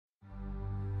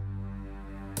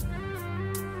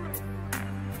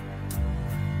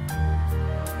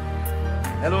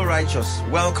Hello, righteous.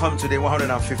 Welcome to day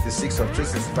 156 of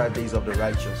 365 Days of the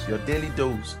Righteous, your daily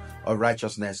dose of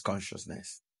righteousness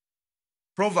consciousness.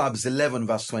 Proverbs 11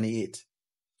 verse 28.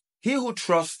 He who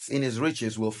trusts in his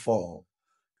riches will fall,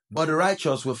 but the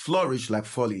righteous will flourish like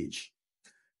foliage.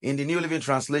 In the New Living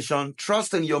Translation,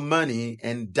 trust in your money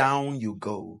and down you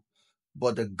go,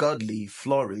 but the godly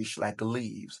flourish like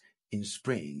leaves in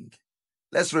spring.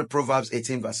 Let's read Proverbs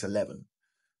 18 verse 11.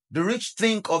 The rich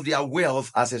think of their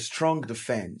wealth as a strong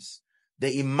defense.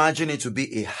 They imagine it to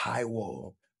be a high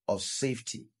wall of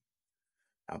safety.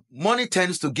 Now, money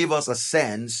tends to give us a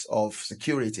sense of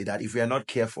security that, if we are not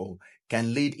careful,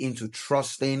 can lead into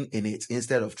trusting in it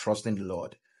instead of trusting the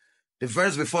Lord. The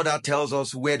verse before that tells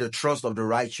us where the trust of the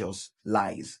righteous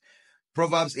lies.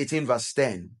 Proverbs 18 verse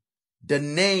 10. The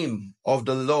name of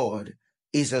the Lord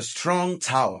is a strong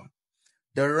tower.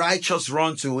 The righteous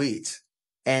run to it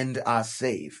and are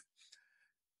safe.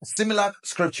 Similar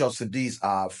scriptures to these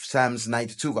are Psalms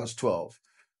 92 verse 12.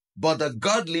 But the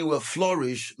godly will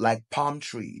flourish like palm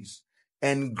trees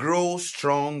and grow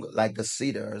strong like the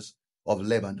cedars of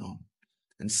Lebanon.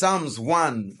 And Psalms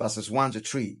 1 verses 1 to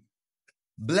 3.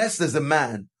 Blessed is the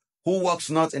man who walks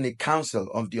not in the counsel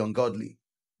of the ungodly,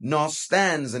 nor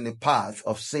stands in the path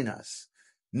of sinners,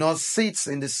 nor sits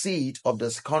in the seat of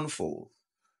the scornful.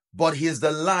 But his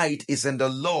delight is in the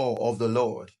law of the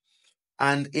Lord,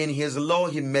 and in his law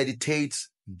he meditates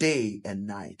day and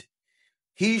night.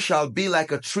 He shall be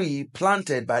like a tree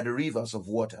planted by the rivers of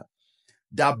water,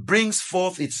 that brings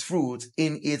forth its fruit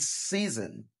in its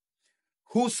season,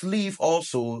 whose leaf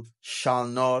also shall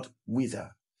not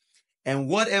wither, and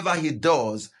whatever he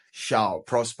does shall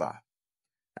prosper.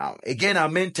 Now, again, our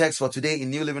main text for today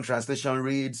in New Living Translation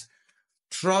reads,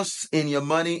 trust in your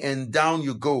money and down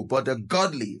you go, but the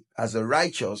godly, as the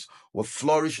righteous, will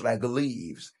flourish like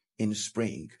leaves in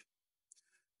spring.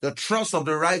 The trust of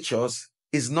the righteous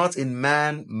is not in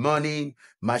man, money,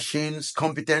 machines,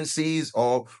 competencies,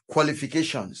 or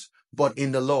qualifications, but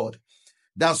in the Lord.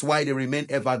 That's why they remain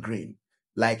evergreen,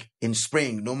 like in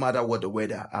spring, no matter what the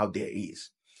weather out there is.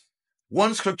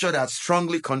 One scripture that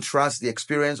strongly contrasts the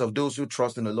experience of those who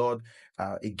trust in the Lord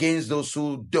against those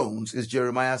who don't is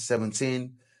Jeremiah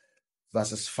 17,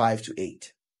 verses 5 to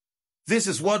 8. This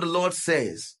is what the Lord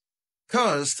says.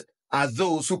 Cursed are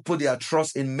those who put their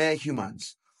trust in mere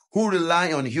humans, who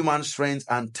rely on human strength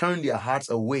and turn their hearts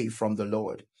away from the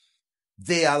Lord.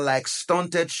 They are like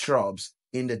stunted shrubs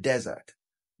in the desert,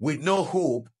 with no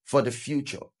hope for the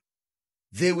future.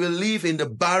 They will live in the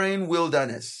barren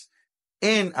wilderness,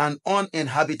 in an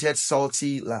uninhabited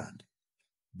salty land.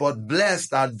 But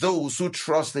blessed are those who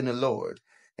trust in the Lord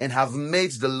and have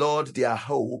made the Lord their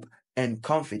hope and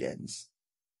confidence.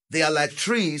 They are like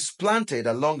trees planted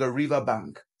along a river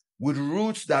bank, with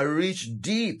roots that reach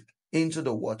deep into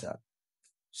the water.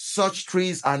 Such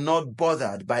trees are not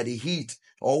bothered by the heat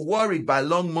or worried by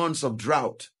long months of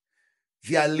drought.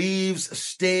 Their leaves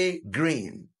stay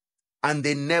green and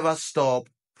they never stop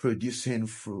producing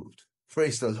fruit.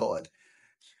 Praise the Lord.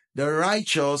 The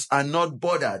righteous are not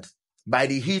bothered by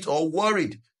the heat or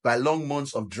worried by long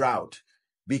months of drought,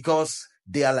 because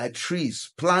they are like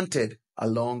trees planted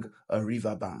along a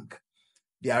river bank.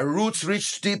 Their roots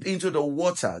reach deep into the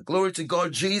water. Glory to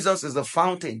God. Jesus is the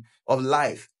fountain of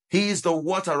life. He is the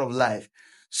water of life.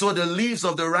 So the leaves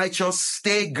of the righteous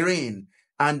stay green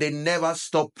and they never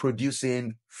stop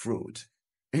producing fruit.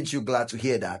 Aren't you glad to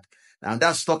hear that? Now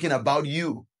that's talking about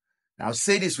you. Now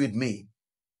say this with me.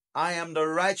 I am the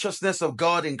righteousness of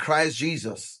God in Christ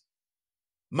Jesus.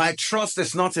 My trust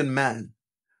is not in man,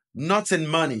 not in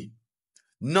money,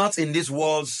 not in this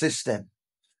world system.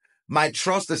 My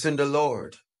trust is in the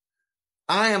Lord.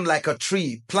 I am like a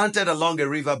tree planted along a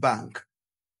river bank.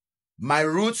 My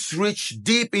roots reach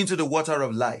deep into the water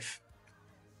of life.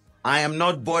 I am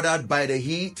not bothered by the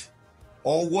heat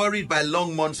or worried by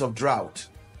long months of drought.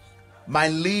 My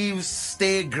leaves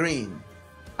stay green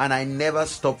and I never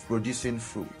stop producing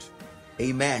fruit.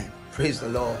 Amen. Praise the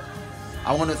Lord.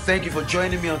 I want to thank you for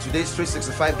joining me on today's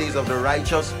 365 Days of the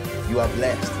Righteous. You are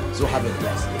blessed. So have a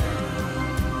blessed day.